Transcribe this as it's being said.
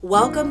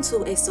Welcome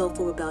to A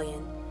Soulful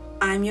Rebellion.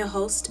 I'm your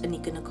host,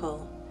 Anika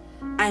Nicole.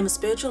 I am a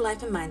spiritual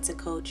life and mindset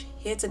coach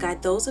here to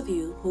guide those of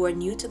you who are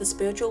new to the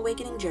spiritual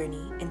awakening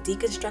journey and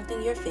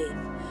deconstructing your faith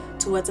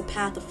towards a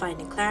path of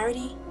finding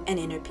clarity and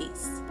inner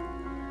peace.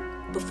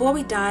 Before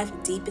we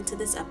dive deep into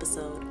this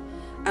episode,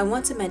 I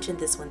want to mention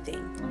this one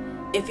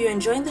thing. If you're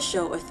enjoying the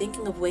show or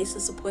thinking of ways to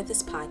support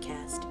this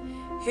podcast,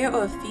 here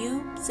are a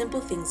few simple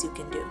things you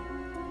can do.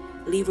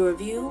 Leave a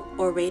review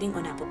or rating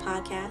on Apple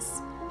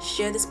Podcasts,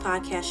 share this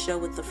podcast show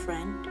with a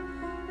friend,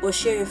 or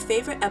share your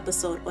favorite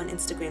episode on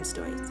Instagram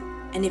stories.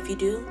 And if you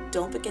do,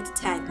 don't forget to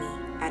tag me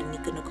at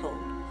Anika Nicole.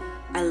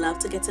 I love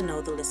to get to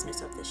know the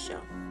listeners of this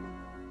show.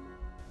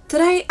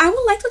 Today, I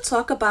would like to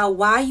talk about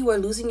why you are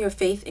losing your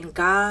faith in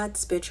God,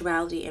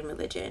 spirituality, and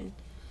religion.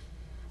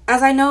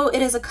 As I know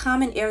it is a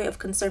common area of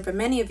concern for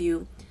many of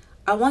you,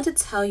 I want to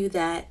tell you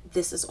that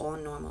this is all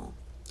normal.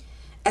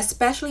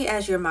 Especially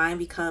as your mind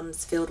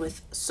becomes filled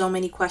with so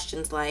many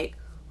questions like,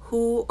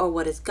 who or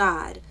what is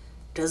God?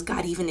 Does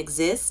God even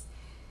exist?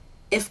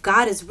 If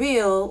God is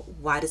real,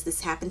 why does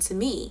this happen to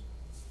me?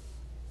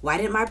 Why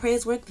didn't my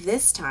prayers work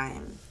this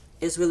time?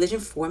 Is religion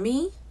for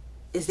me?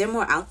 Is there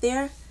more out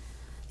there?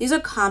 These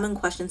are common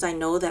questions I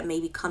know that may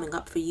be coming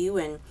up for you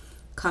and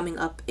coming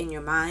up in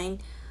your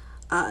mind.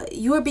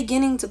 You are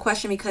beginning to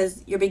question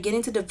because you're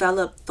beginning to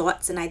develop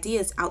thoughts and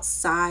ideas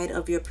outside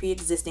of your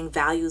pre-existing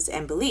values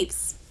and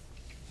beliefs.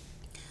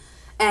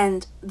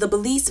 And the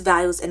beliefs,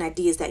 values, and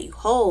ideas that you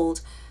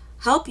hold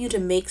help you to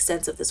make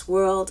sense of this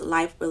world,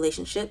 life,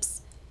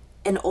 relationships,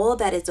 and all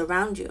that is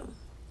around you.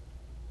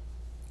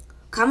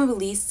 Common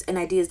beliefs and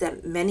ideas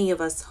that many of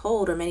us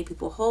hold or many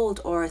people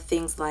hold are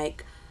things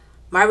like,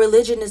 my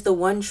religion is the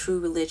one true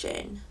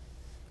religion,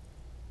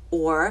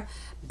 or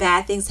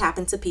bad things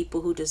happen to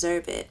people who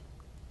deserve it.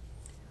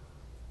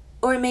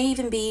 Or it may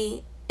even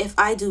be, if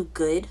I do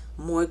good,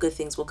 more good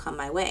things will come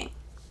my way.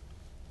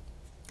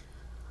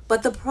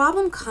 But the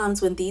problem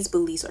comes when these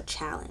beliefs are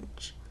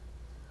challenged.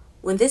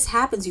 When this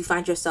happens, you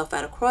find yourself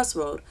at a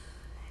crossroad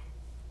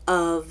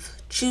of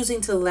choosing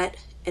to let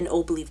an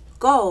old belief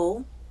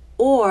go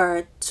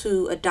or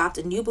to adopt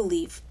a new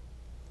belief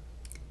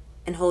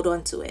and hold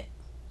on to it.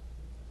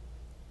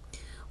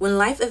 When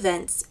life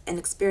events and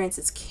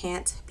experiences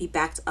can't be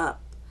backed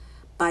up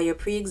by your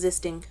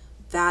pre-existing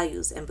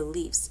values and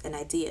beliefs and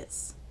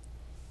ideas,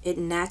 it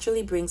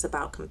naturally brings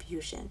about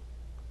confusion.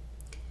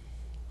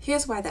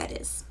 Here's why that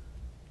is.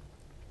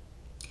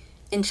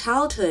 In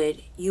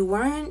childhood, you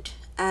weren't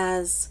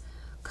as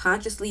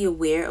consciously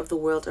aware of the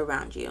world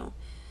around you.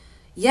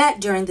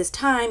 Yet during this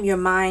time, your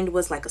mind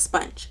was like a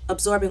sponge,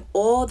 absorbing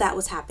all that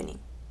was happening.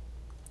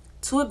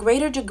 To a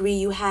greater degree,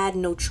 you had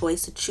no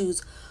choice to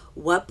choose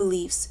what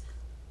beliefs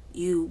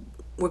you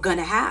were going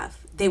to have.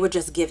 They were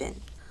just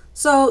given.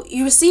 So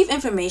you receive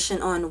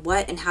information on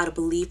what and how to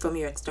believe from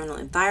your external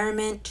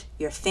environment,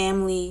 your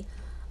family,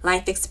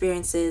 life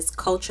experiences,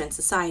 culture, and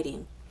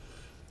society.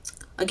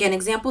 Again,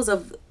 examples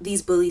of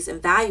these beliefs and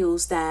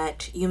values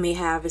that you may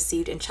have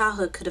received in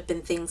childhood could have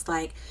been things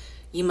like,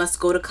 you must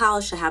go to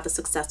college to have a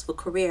successful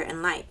career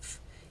in life.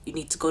 You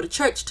need to go to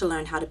church to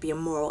learn how to be a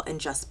moral and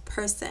just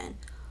person.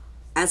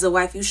 As a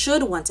wife, you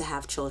should want to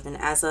have children.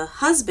 As a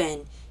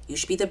husband, you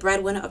should be the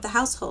breadwinner of the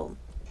household.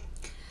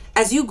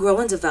 As you grow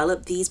and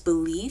develop, these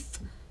beliefs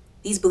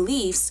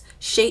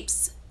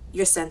shapes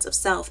your sense of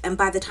self. And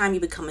by the time you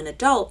become an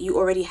adult, you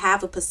already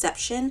have a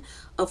perception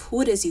of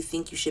who it is you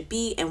think you should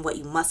be and what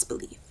you must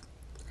believe.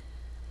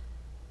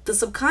 The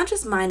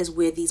subconscious mind is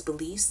where these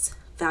beliefs,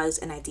 values,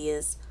 and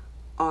ideas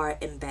are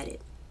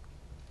embedded.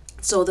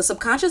 So the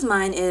subconscious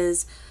mind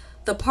is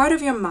the part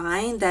of your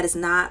mind that is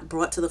not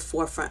brought to the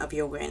forefront of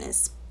your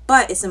awareness,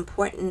 but it's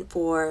important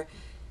for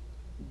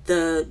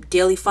the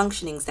daily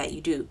functionings that you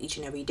do each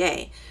and every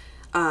day.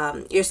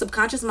 Your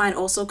subconscious mind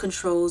also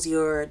controls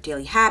your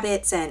daily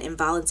habits and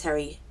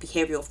involuntary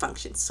behavioral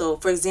functions. So,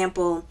 for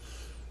example,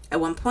 at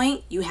one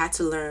point you had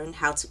to learn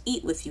how to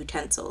eat with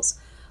utensils,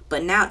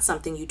 but now it's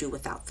something you do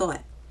without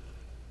thought.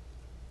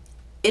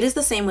 It is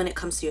the same when it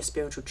comes to your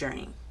spiritual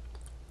journey.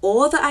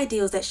 All the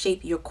ideals that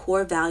shape your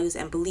core values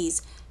and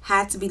beliefs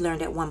had to be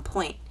learned at one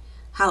point.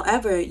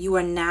 However, you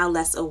are now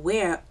less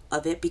aware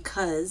of it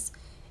because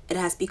it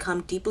has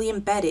become deeply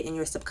embedded in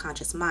your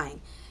subconscious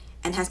mind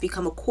and has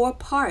become a core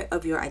part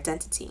of your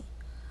identity.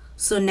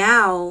 So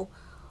now,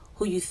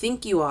 who you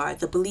think you are,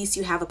 the beliefs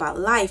you have about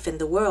life and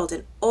the world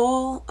and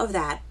all of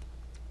that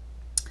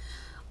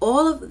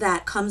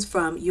comes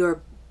from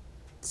your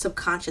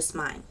subconscious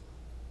mind.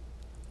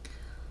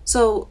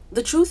 So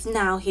the truth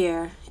now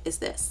here is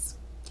this.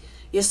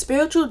 Your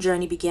spiritual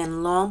journey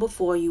began long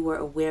before you were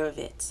aware of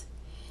it.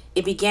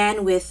 It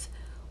began with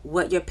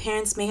what your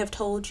parents may have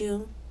told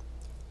you,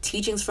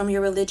 teachings from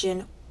your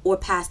religion, or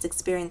past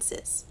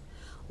experiences.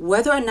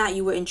 Whether or not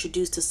you were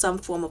introduced to some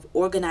form of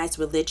organized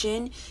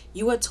religion,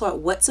 you were taught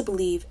what to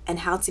believe and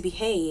how to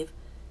behave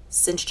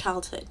since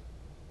childhood.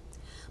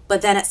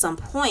 But then at some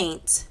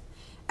point,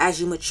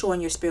 as you mature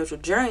in your spiritual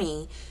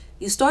journey,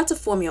 you start to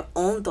form your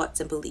own thoughts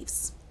and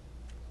beliefs.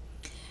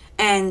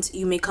 And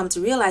you may come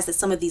to realize that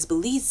some of these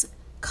beliefs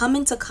come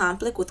into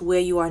conflict with where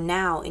you are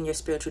now in your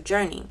spiritual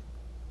journey.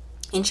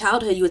 In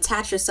childhood, you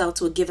attach yourself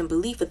to a given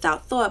belief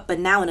without thought, but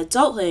now in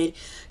adulthood,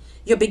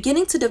 you're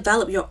beginning to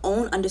develop your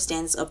own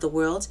understandings of the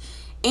world,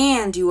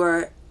 and you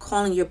are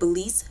calling your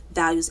beliefs,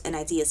 values, and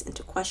ideas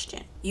into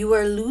question. You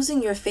are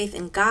losing your faith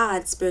in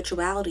God,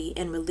 spirituality,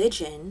 and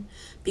religion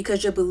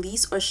because your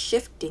beliefs are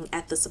shifting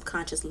at the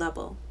subconscious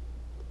level.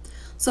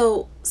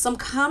 So, some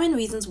common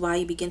reasons why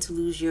you begin to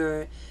lose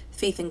your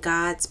faith in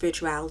God,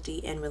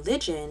 spirituality, and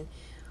religion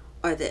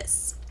are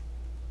this: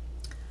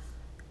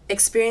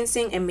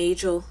 experiencing a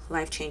major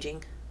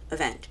life-changing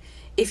event.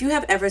 If you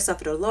have ever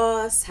suffered a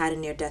loss, had a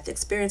near-death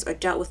experience, or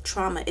dealt with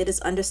trauma, it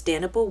is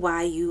understandable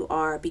why you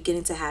are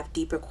beginning to have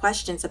deeper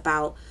questions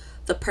about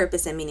the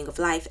purpose and meaning of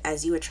life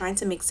as you are trying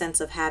to make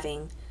sense of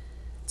having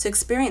to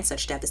experience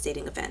such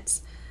devastating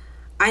events.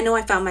 I know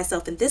I found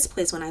myself in this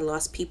place when I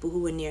lost people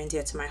who were near and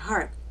dear to my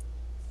heart.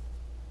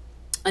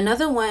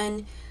 Another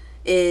one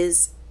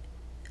is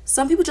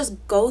some people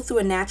just go through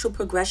a natural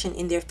progression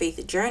in their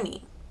faith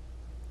journey.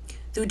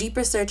 Through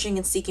deeper searching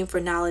and seeking for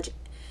knowledge,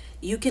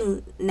 you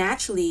can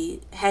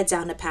naturally head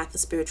down the path of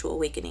spiritual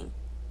awakening.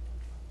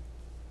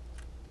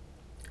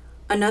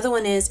 Another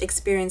one is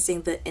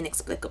experiencing the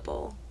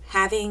inexplicable,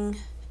 having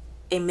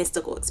a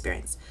mystical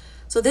experience.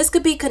 So this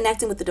could be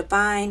connecting with the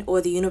divine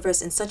or the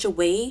universe in such a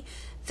way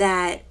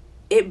that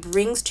it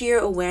brings to your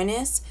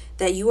awareness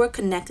that you are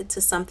connected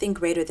to something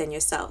greater than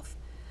yourself.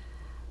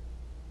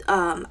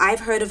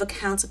 I've heard of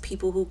accounts of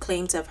people who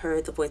claim to have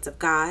heard the voice of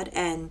God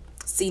and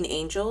seen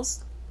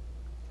angels,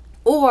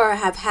 or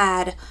have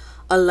had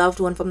a loved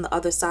one from the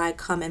other side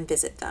come and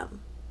visit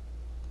them.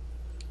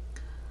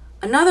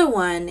 Another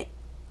one,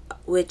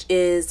 which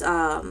is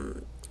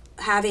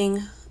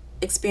having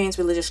experienced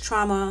religious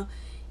trauma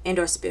and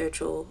or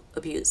spiritual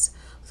abuse.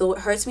 Though it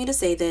hurts me to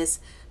say this,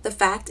 the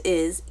fact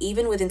is,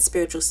 even within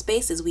spiritual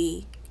spaces,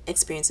 we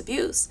experience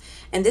abuse.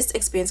 And this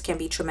experience can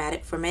be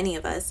traumatic for many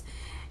of us,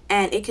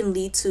 and it can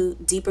lead to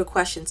deeper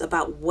questions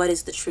about what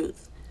is the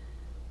truth.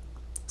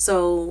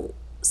 So,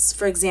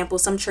 for example,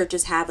 some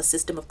churches have a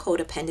system of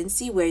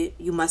codependency where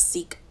you must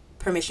seek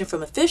permission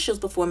from officials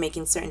before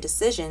making certain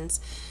decisions.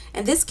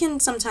 And this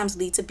can sometimes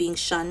lead to being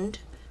shunned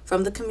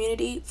from the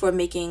community for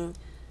making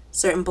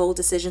certain bold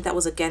decisions that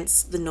was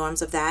against the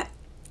norms of that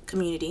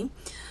community.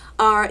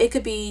 Or it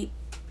could be,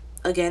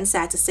 again,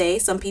 sad to say,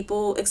 some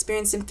people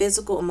experiencing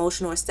physical,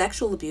 emotional, or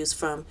sexual abuse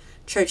from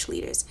church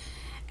leaders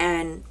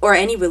or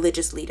any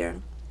religious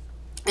leader.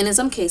 And in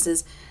some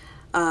cases,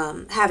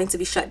 having to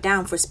be shut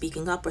down for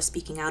speaking up or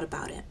speaking out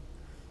about it.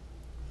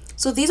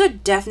 So these are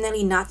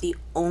definitely not the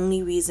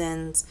only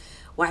reasons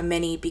why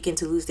many begin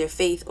to lose their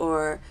faith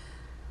or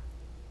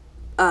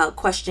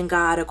question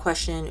God or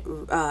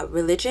question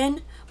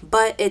religion,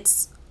 but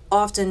it's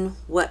often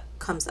what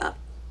comes up.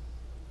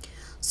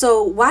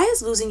 So why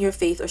is losing your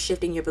faith or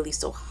shifting your beliefs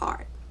so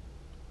hard?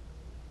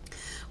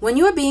 When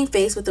you are being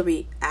faced with a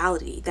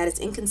reality that is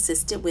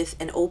inconsistent with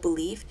an old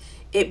belief,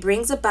 it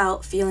brings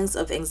about feelings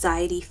of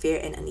anxiety, fear,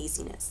 and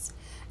uneasiness.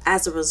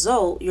 As a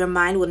result, your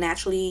mind will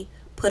naturally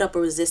put up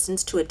a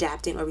resistance to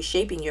adapting or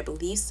reshaping your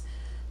beliefs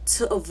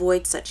to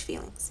avoid such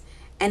feelings.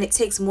 And it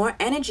takes more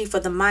energy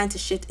for the mind to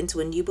shift into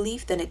a new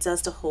belief than it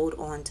does to hold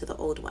on to the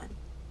old one.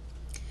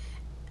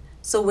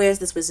 So where's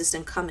this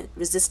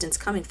resistance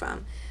coming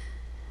from?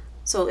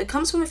 So it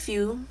comes from a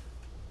few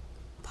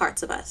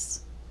parts of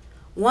us.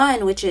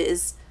 One, which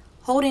is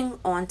holding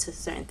on to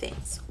certain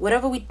things,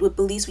 whatever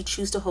beliefs we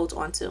choose to hold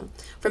on to.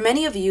 For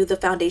many of you, the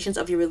foundations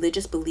of your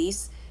religious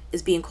beliefs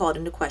is being called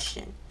into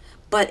question.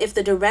 But if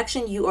the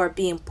direction you are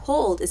being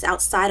pulled is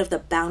outside of the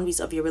boundaries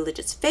of your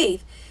religious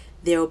faith,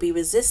 there will be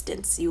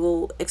resistance. You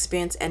will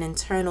experience an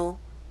internal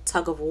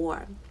tug of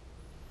war.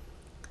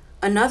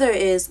 Another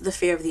is the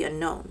fear of the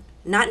unknown.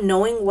 Not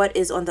knowing what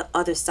is on the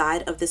other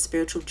side of this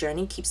spiritual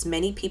journey keeps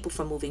many people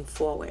from moving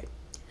forward.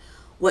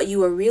 What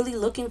you are really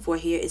looking for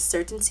here is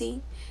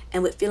certainty,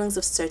 and with feelings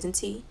of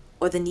certainty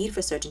or the need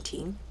for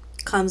certainty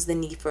comes the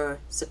need for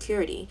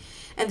security.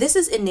 And this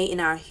is innate in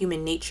our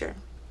human nature.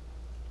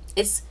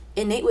 It's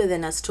innate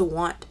within us to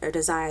want or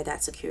desire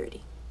that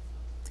security.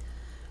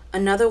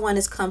 Another one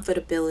is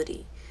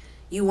comfortability.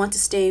 You want to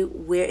stay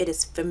where it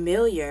is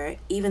familiar,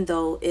 even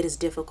though it is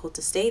difficult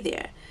to stay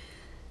there.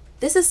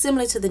 This is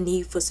similar to the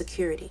need for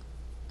security.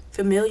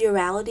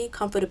 Familiarity,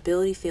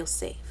 comfortability feels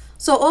safe.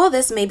 So all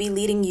this may be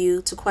leading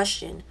you to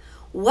question,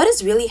 what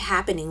is really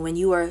happening when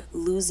you are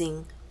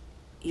losing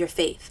your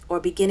faith or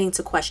beginning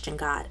to question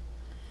God?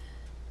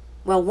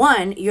 Well,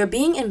 one, you're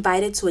being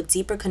invited to a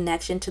deeper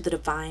connection to the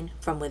divine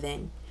from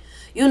within.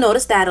 You'll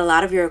notice that a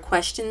lot of your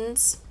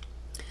questions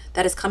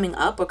that is coming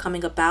up or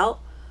coming about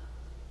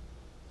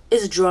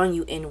is drawing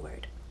you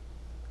inward.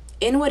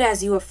 Inward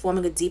as you are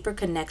forming a deeper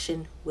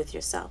connection with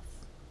yourself.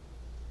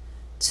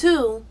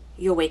 Two,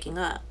 you're waking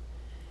up.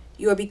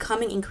 You are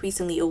becoming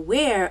increasingly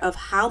aware of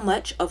how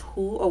much of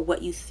who or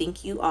what you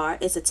think you are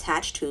is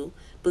attached to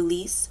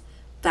beliefs,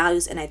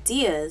 values, and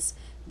ideas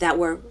that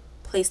were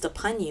placed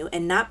upon you,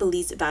 and not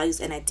beliefs, values,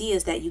 and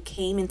ideas that you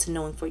came into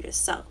knowing for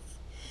yourself.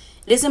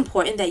 It is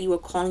important that you are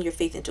calling your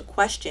faith into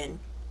question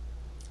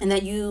and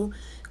that you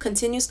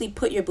continuously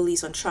put your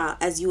beliefs on trial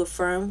as you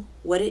affirm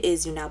what it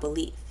is you now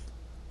believe.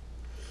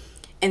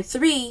 And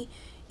 3,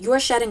 you are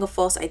shedding a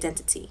false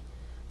identity.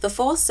 The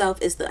false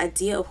self is the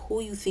idea of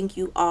who you think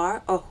you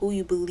are or who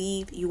you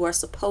believe you are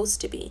supposed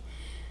to be.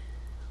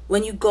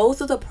 When you go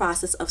through the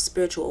process of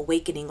spiritual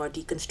awakening or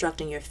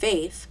deconstructing your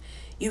faith,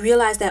 you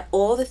realize that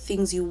all the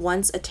things you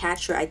once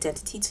attached your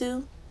identity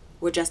to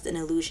were just an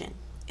illusion.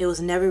 It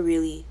was never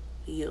really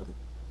you.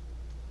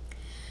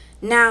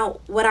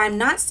 Now, what I'm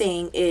not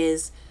saying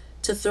is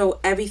to throw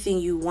everything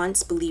you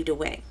once believed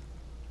away,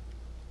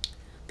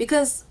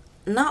 because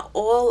not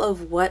all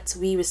of what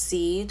we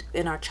received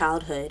in our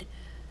childhood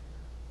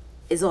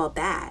is all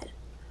bad.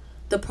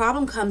 The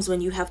problem comes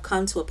when you have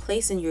come to a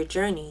place in your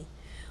journey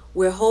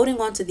where holding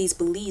on to these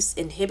beliefs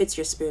inhibits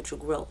your spiritual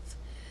growth.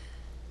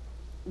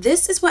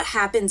 This is what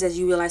happens as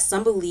you realize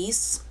some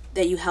beliefs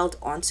that you held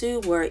onto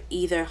were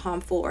either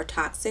harmful or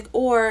toxic,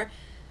 or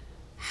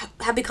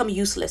have become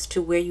useless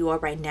to where you are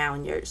right now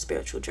in your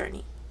spiritual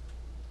journey.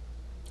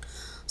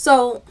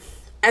 So,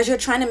 as you're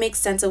trying to make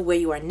sense of where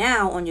you are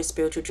now on your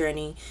spiritual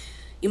journey,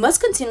 you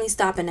must continually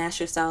stop and ask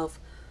yourself,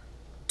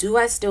 do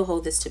I still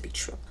hold this to be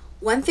true?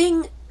 One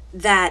thing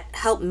that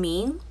helped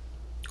me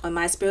on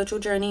my spiritual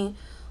journey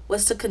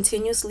was to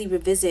continuously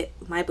revisit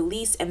my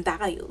beliefs and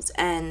values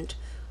and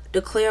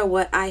declare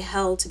what I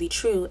held to be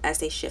true as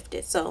they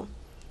shifted. So,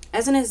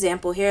 as an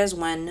example, here's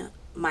one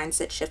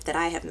mindset shift that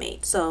I have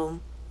made.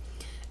 So,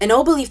 an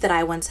old belief that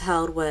I once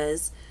held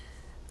was,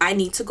 I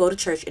need to go to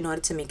church in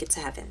order to make it to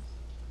heaven.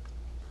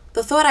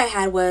 The thought I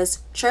had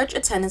was church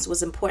attendance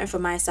was important for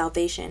my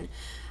salvation.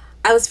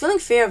 I was feeling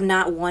fear of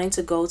not wanting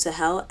to go to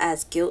hell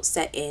as guilt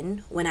set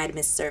in when I'd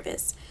missed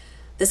service.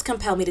 This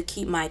compelled me to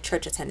keep my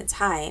church attendance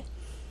high.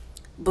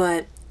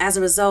 But as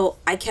a result,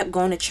 I kept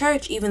going to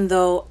church even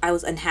though I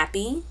was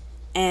unhappy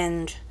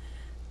and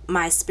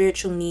my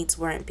spiritual needs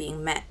weren't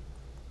being met.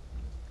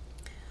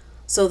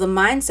 So the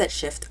mindset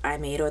shift I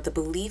made, or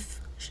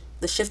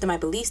the shift in my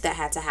beliefs that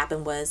had to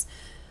happen, was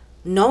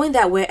knowing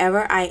that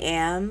wherever I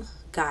am,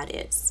 God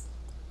is.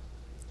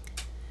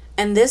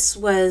 And this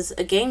was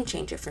a game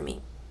changer for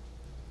me,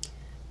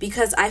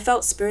 because I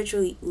felt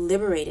spiritually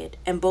liberated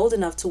and bold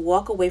enough to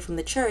walk away from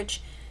the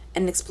church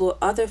and explore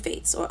other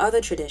faiths or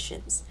other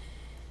traditions.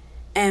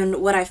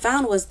 And what I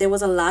found was there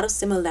was a lot of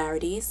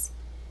similarities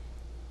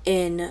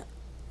in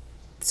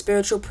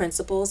spiritual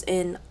principles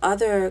in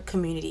other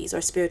communities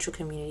or spiritual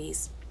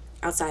communities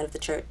outside of the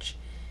church.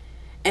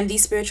 And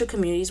these spiritual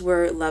communities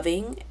were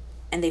loving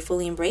and they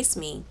fully embraced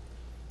me.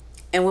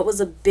 And what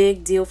was a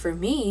big deal for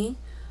me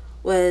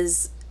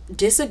was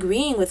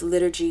disagreeing with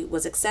liturgy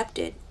was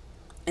accepted.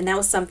 And that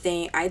was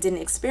something I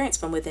didn't experience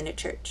from within a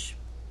church.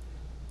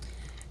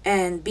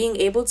 And being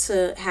able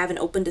to have an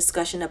open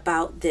discussion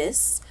about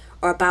this,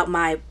 or about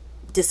my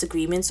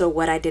disagreements or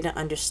what I didn't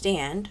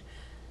understand,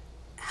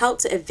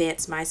 helped to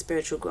advance my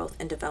spiritual growth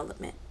and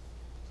development.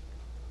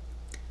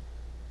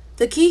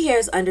 The key here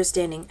is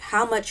understanding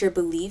how much your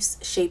beliefs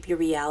shape your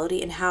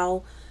reality and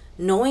how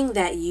knowing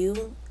that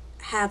you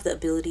have the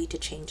ability to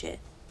change it.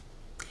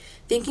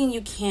 Thinking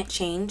you can't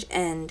change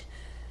and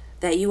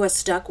that you are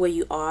stuck where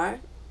you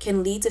are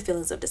can lead to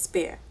feelings of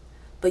despair,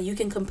 but you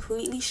can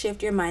completely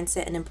shift your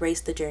mindset and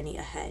embrace the journey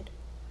ahead.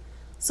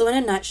 So in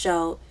a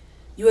nutshell,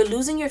 you are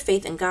losing your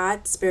faith in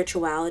God,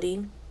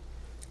 spirituality,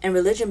 and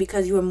religion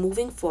because you are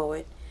moving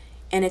forward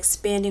and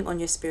expanding on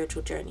your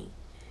spiritual journey.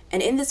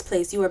 And in this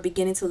place, you are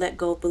beginning to let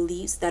go of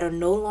beliefs that are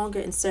no longer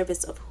in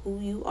service of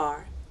who you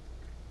are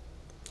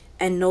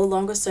and no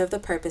longer serve the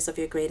purpose of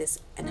your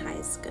greatest and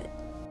highest good.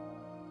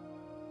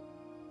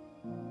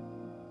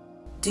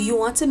 Do you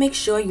want to make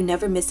sure you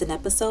never miss an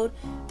episode?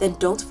 Then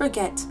don't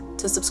forget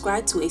to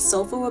subscribe to A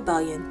Soulful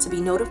Rebellion to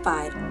be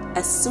notified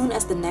as soon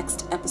as the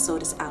next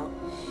episode is out.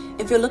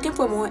 If you're looking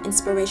for more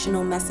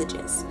inspirational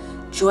messages,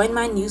 join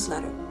my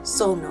newsletter,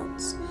 Soul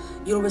Notes.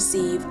 You'll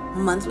receive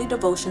monthly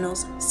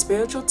devotionals,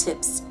 spiritual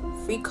tips,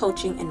 free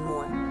coaching, and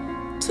more.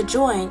 To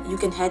join, you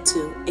can head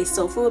to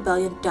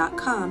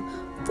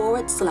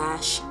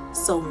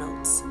asoulfulrebellion.com/soul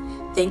notes.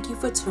 Thank you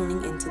for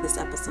tuning into this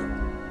episode.